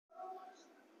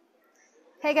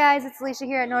Hey guys, it's Alicia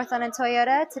here at North On N5X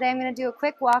Toyota. Today I'm going to do a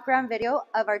quick walk around video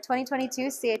of our 2022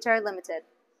 CHR Limited.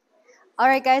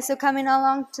 Alright guys, so coming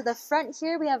along to the front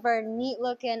here, we have our neat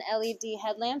looking LED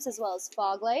headlamps as well as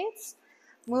fog lights.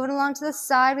 Moving along to the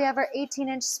side, we have our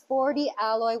 18-inch sporty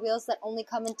alloy wheels that only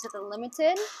come into the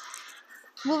Limited.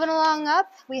 Moving along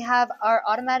up, we have our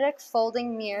automatic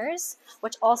folding mirrors,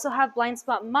 which also have blind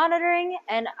spot monitoring,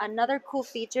 and another cool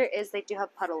feature is they do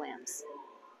have puddle lamps.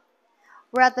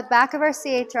 We're at the back of our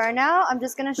CHR now. I'm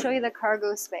just going to show you the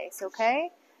cargo space,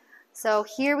 okay? So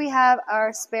here we have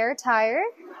our spare tire.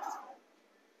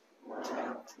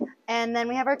 And then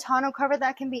we have our tonneau cover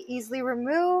that can be easily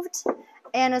removed.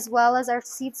 And as well as our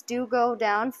seats do go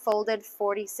down, folded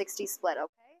 40-60 split, okay?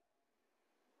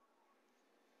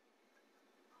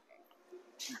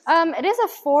 It is a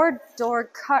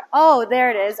 4-door car. Oh,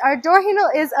 there it is. Our door handle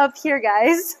is up here,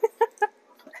 guys.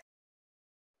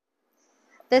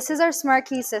 This is our smart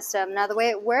key system. Now the way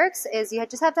it works is you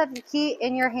just have to have your key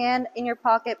in your hand, in your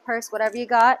pocket, purse, whatever you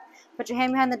got. Put your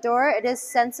hand behind the door. It is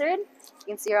censored. You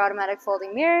can see your automatic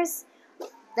folding mirrors.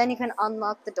 Then you can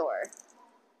unlock the door.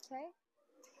 Okay.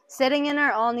 Sitting in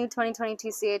our all-new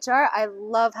 2022 CHR, I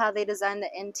love how they designed the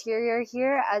interior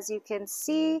here. As you can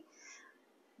see,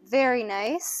 very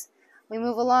nice. We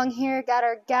move along here, got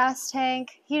our gas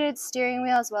tank, heated steering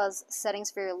wheel, as well as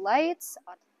settings for your lights.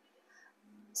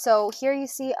 So here you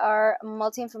see our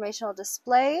multi-informational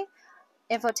display,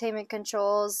 infotainment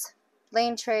controls,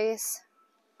 lane trace,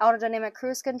 auto dynamic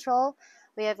cruise control.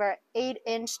 We have our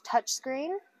 8-inch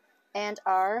touchscreen and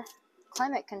our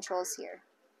climate controls here.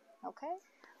 Okay.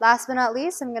 Last but not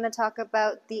least, I'm going to talk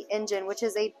about the engine, which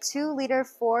is a 2-liter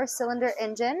 4-cylinder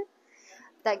engine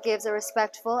that gives a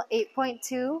respectful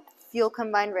 8.2 fuel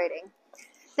combined rating.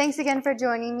 Thanks again for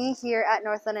joining me here at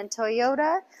North On N5X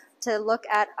Toyota to look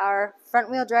at our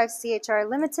front-wheel drive CHR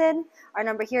Limited. Our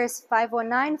number here is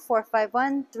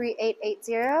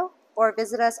 519-451-3880, or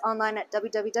visit us online at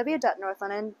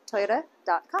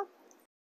www.northonntoyota.com.